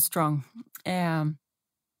was so strong.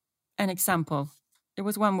 An example, there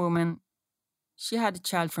was one woman, she had a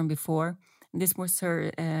child from before. This was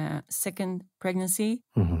her second pregnancy.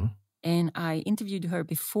 Mm-hmm. And I interviewed her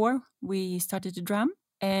before we started to drum.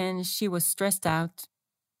 And she was stressed out.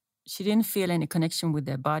 She didn't feel any connection with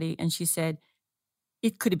her body. And she said,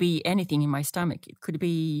 it could be anything in my stomach. It could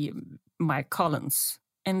be my colons.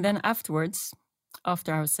 And then afterwards,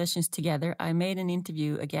 after our sessions together, I made an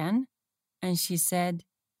interview again. And she said,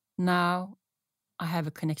 now I have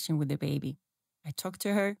a connection with the baby. I talk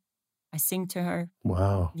to her. I sing to her.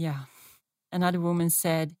 Wow. Yeah. Another woman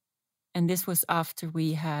said, and this was after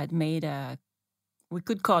we had made we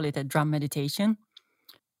could call it a drum meditation.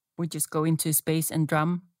 We just go into space and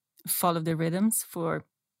drum, follow the rhythms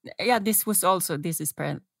this is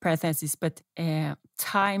parenthesis, but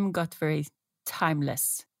time got very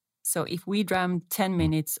timeless. So if we drummed 10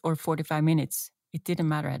 minutes or 45 minutes, it didn't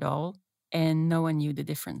matter at all. And no one knew the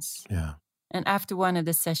difference. Yeah. And after one of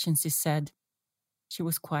the sessions, she said, she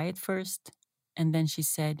was quiet first. And then she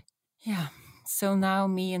said, yeah, So now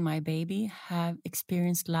me and my baby have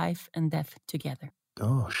experienced life and death together.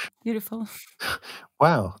 Gosh. Beautiful.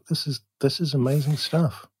 Wow, this is amazing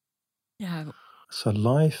stuff. Yeah. So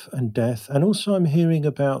life and death, and also I'm hearing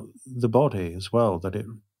about the body as well, that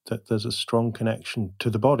there's a strong connection to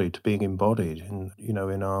the body, to being embodied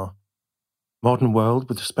in our modern world,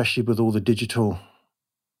 especially with all the digital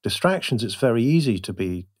distractions. It's very easy to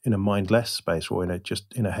be in a mindless space or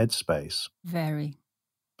just in a head space. Very.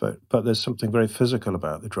 But there's something very physical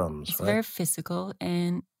about the drums, It's right? very physical,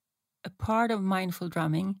 and a part of mindful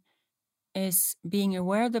drumming is being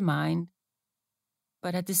aware of the mind,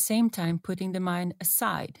 but at the same time putting the mind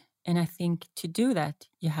aside. And I think to do that,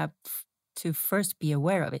 you have to first be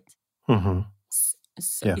aware of it. Mm-hmm.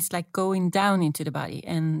 So it's like going down into the body,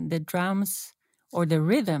 and the drums or the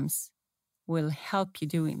rhythms will help you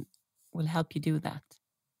do that.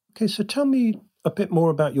 Okay, so tell me a bit more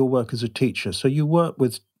about your work as a teacher. So you work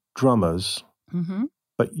with drummers, Mm-hmm.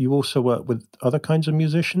 but you also work with other kinds of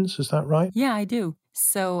musicians, is that right? Yeah, I do.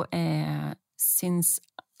 So since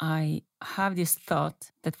I have this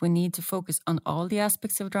thought that we need to focus on all the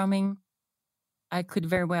aspects of drumming, I could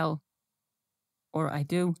very well, or I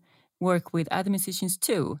do, work with other musicians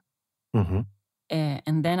too. Mm-hmm.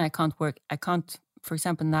 And then I can't, for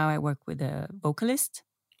example, now I work with a vocalist.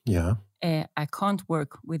 Yeah. I can't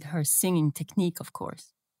work with her singing technique, of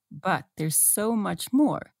course, but there's so much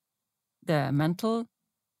more. The mental,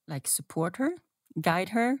 like support her, guide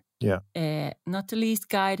her. Yeah. Not the least,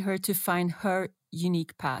 guide her to find her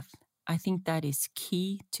unique path. I think that is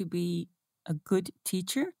key to be a good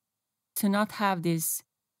teacher, to not have this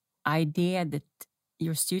idea that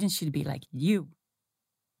your students should be like you.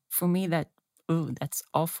 For me, that's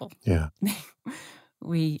awful. Yeah.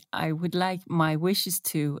 I would like, my wish is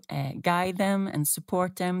to guide them and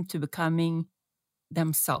support them to becoming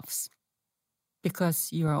themselves,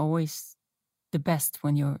 because you're always the best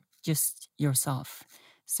when you're just yourself.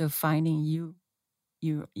 So finding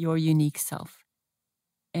your unique self.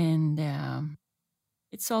 And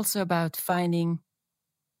it's also about finding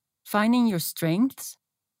your strengths,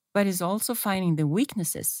 but it's also finding the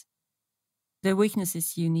weaknesses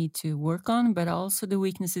you need to work on, but also the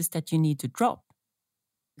weaknesses that you need to drop.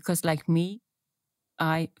 Because like me,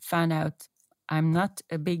 I found out I'm not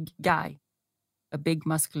a big guy, a big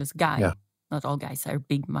musculous guy. Yeah. Not all guys are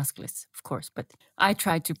big musculous, of course, but I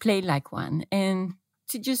try to play like one, and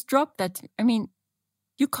to just drop that. I mean,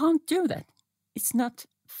 you can't do that. It's not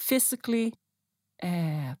physically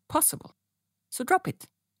possible. So drop it.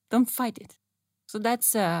 Don't fight it. So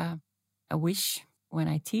that's a wish when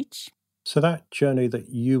I teach. So that journey that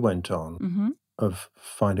you went on Mm-hmm. of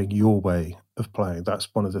finding your way of playing,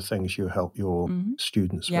 that's one of the things you help your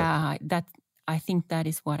students with. Yeah, I think that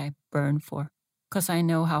is what I burn for, because I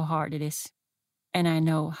know how hard it is, and I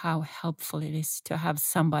know how helpful it is to have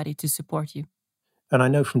somebody to support you. And I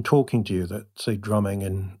know from talking to you that, say, drumming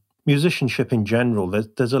and musicianship in general,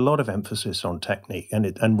 there's a lot of emphasis on technique,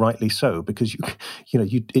 and rightly so, because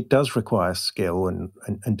it does require skill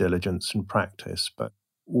and diligence and practice. But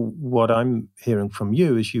what I'm hearing from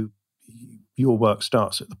you is your work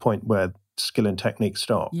starts at the point where skill and technique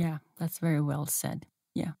stop. Yeah, that's very well said.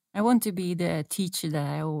 Yeah, I want to be the teacher that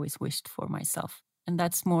I always wished for myself, and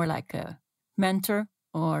that's more like a mentor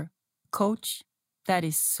or coach that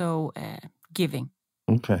is so giving.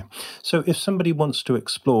 Okay. So if somebody wants to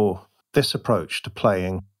explore this approach to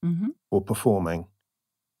playing or performing,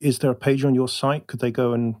 is there a page on your site? Could they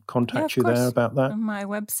go and contact you there about that? On my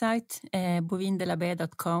website,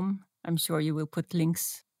 bovindelabbé.com. I'm sure you will put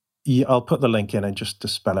links. Yeah, I'll put the link in, and just to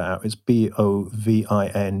spell it out, it's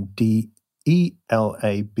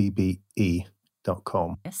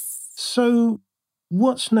BOVINDELABBE.com. Yes. So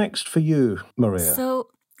what's next for you, Maria? So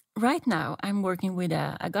right now I'm working with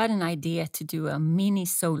I got an idea to do a mini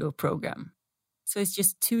solo program. So it's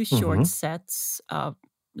just 2 short sets of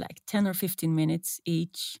like 10 or 15 minutes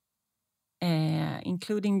each,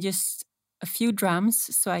 including just a few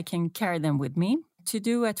drums so I can carry them with me. To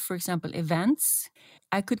do at, for example, events,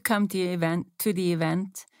 I could come to the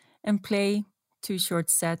event and play 2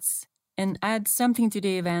 short sets and add something to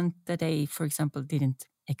the event that they, for example, didn't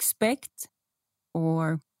expect,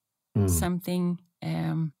 or something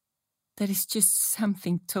that is just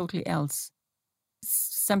something totally else,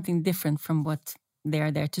 something different from what they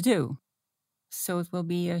are there to do. So it will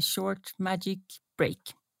be a short magic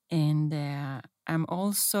break. And I'm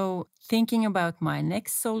also thinking about my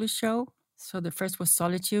next solo show. So the first was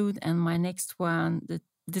Solitude, and my next one,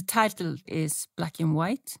 the title is Black and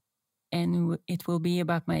White, and it will be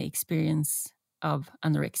about my experience of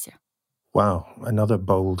anorexia. Wow, another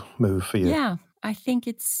bold move for you. Yeah, I think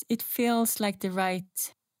it feels like the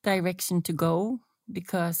right direction to go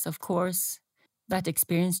because, of course, that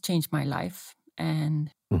experience changed my life,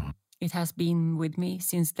 and it has been with me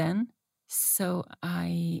since then. So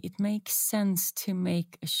it makes sense to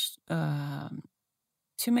make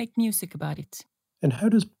music about it. And how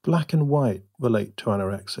does black and white relate to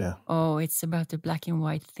anorexia? Oh, it's about the black and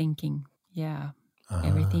white thinking. Yeah,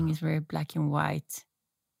 everything is very black and white.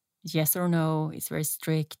 Yes or no. It's very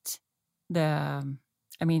strict. There's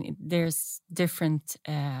different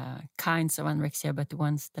kinds of anorexia, but the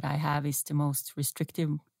ones that I have is the most restrictive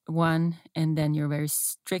one. And then you're very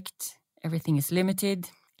strict. Everything is limited.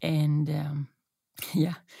 And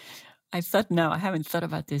I haven't thought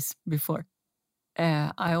about this before.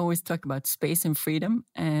 I always talk about space and freedom,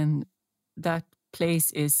 and that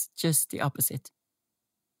place is just the opposite.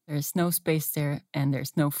 There's no space there, and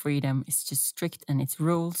there's no freedom. It's just strict, and it's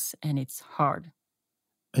rules, and it's hard.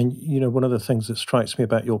 And, one of the things that strikes me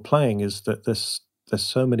about your playing is that there's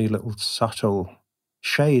so many little subtle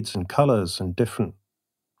shades and colors and different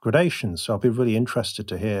gradations. So I'll be really interested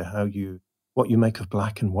to hear what you make of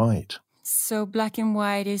black and white. So black and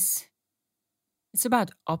white it's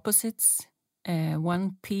about opposites.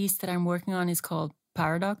 One piece that I'm working on is called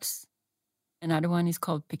Paradox. Another one is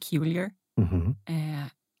called Peculiar.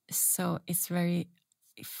 So it's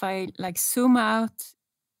if I zoom out,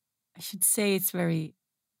 I should say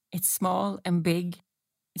it's small and big.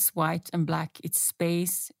 It's white and black. It's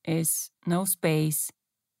space, is no space.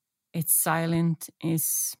 It's silent,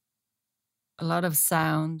 is a lot of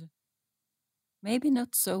sound. Maybe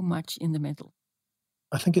not so much in the middle.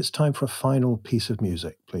 I think it's time for a final piece of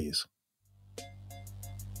music, please.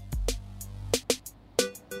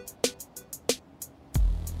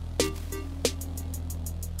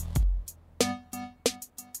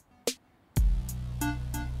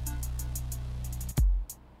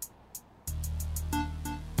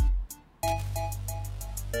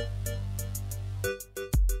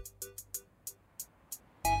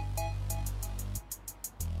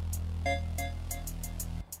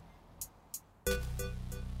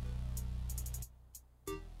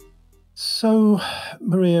 So,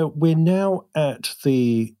 Maria, we're now at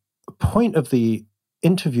the point of the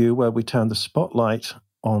interview where we turn the spotlight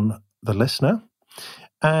on the listener.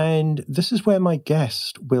 And this is where my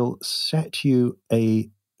guest will set you a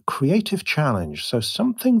creative challenge. So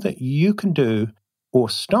something that you can do or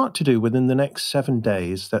start to do within the next 7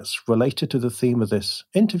 days that's related to the theme of this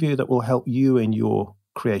interview that will help you in your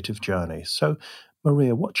creative journey. So,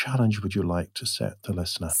 Maria, what challenge would you like to set the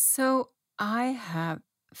listener? So I have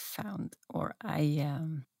found, or I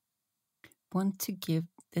want to give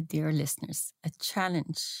the dear listeners a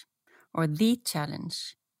challenge, or the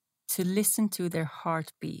challenge, to listen to their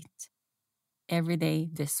heartbeat every day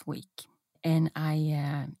this week. And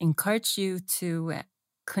I encourage you to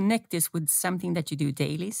connect this with something that you do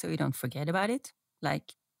daily so you don't forget about it.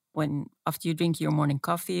 Like after you drink your morning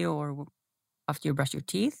coffee or after you brush your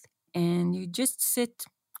teeth, and you just sit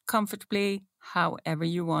comfortably however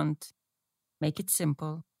you want. Make it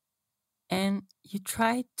simple. And you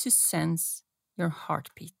try to sense your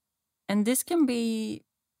heartbeat. And this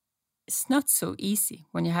it's not so easy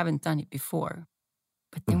when you haven't done it before.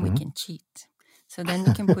 But then we can cheat. So then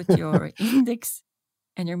you can put your index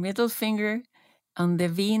and your middle finger on the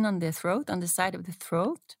vein on the throat, on the side of the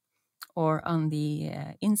throat, or on the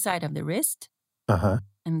inside of the wrist.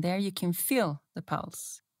 And there you can feel the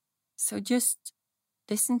pulse. So just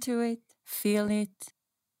listen to it, feel it,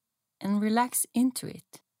 and relax into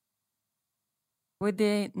it. With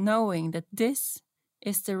the knowing that this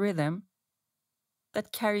is the rhythm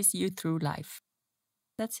that carries you through life.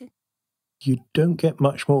 That's it. You don't get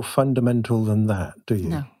much more fundamental than that, do you?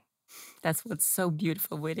 No. That's what's so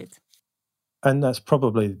beautiful with it. And that's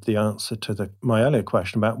probably the answer to my earlier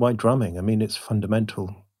question about why drumming. I mean, it's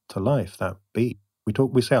fundamental to life, that beat.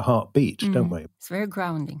 We say a heartbeat, don't we? It's very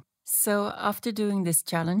grounding. So after doing this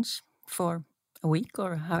challenge for a week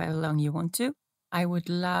or however long you want to, I would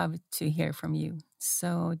love to hear from you.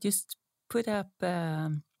 So just write a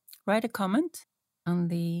comment on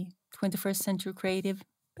the 21st Century Creative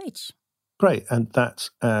page. Great. And that's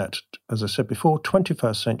at, as I said before,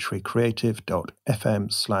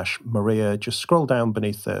 21stcenturycreative.fm/Maria. Just scroll down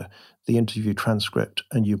beneath the interview transcript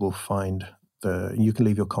and you will find you can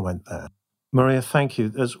leave your comment there. Maria, thank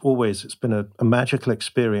you. As always, it's been a magical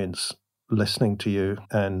experience listening to you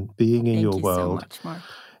and being in your world. Thank you so much, Mark.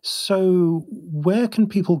 So where can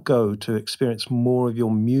people go to experience more of your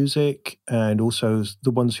music, and also the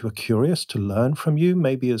ones who are curious to learn from you,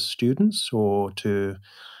 maybe as students, or to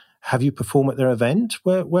have you perform at their event?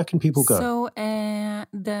 Where can people go? So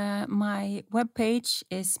my webpage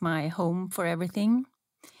is my home for everything.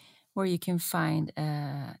 where you can find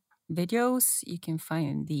videos, you can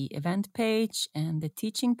find the event page and the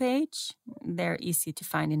teaching page. They're easy to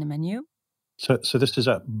find in the menu. So this is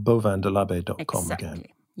at bovindelabbé.com again.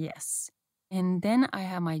 Exactly, yes. And then I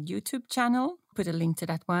have my YouTube channel, put a link to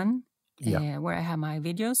that one, where I have my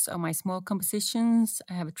videos of my small compositions.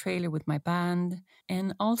 I have a trailer with my band.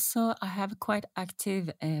 And also I have a quite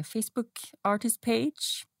active Facebook artist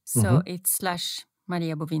page. So it's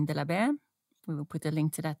 /Maria Bovin de Labbé. We will put a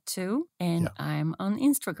link to that too. And I'm on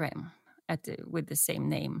Instagram with the same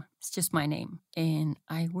name. It's just my name. And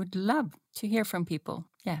I would love to hear from people.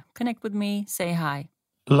 Yeah, connect with me, say hi.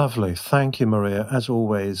 Lovely. Thank you, Maria. As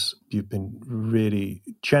always, you've been really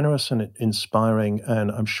generous and inspiring,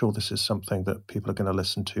 and I'm sure this is something that people are going to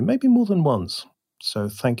listen to, maybe more than once. So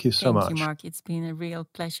thank you so much. Thank you, Mark. It's been a real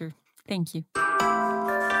pleasure. Thank you.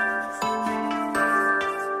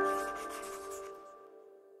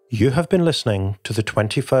 You have been listening to The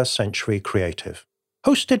 21st Century Creative,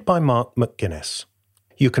 hosted by Mark McGuinness.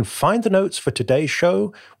 You can find the notes for today's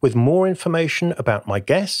show with more information about my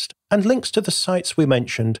guest and links to the sites we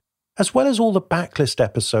mentioned, as well as all the backlist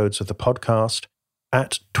episodes of the podcast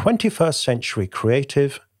at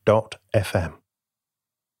 21stcenturycreative.fm.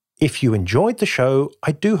 If you enjoyed the show,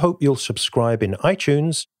 I do hope you'll subscribe in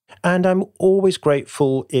iTunes, and I'm always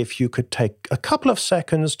grateful if you could take a couple of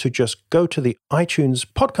seconds to just go to the iTunes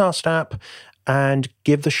podcast app and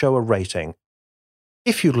give the show a rating.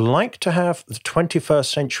 If you'd like to have the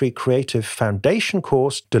 21st Century Creative Foundation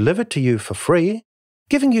course delivered to you for free,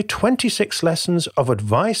 giving you 26 lessons of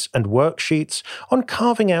advice and worksheets on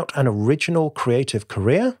carving out an original creative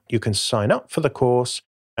career, you can sign up for the course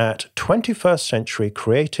at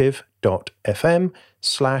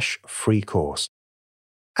 21stcenturycreative.fm/free course.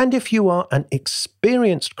 And if you are an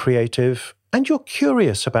experienced creative and you're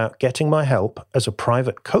curious about getting my help as a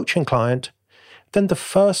private coaching client, then the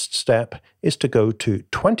first step is to go to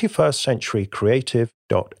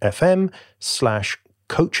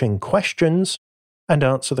 21stcenturycreative.fm/coaching questions and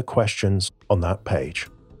answer the questions on that page.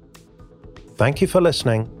 Thank you for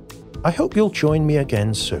listening. I hope you'll join me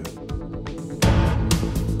again soon.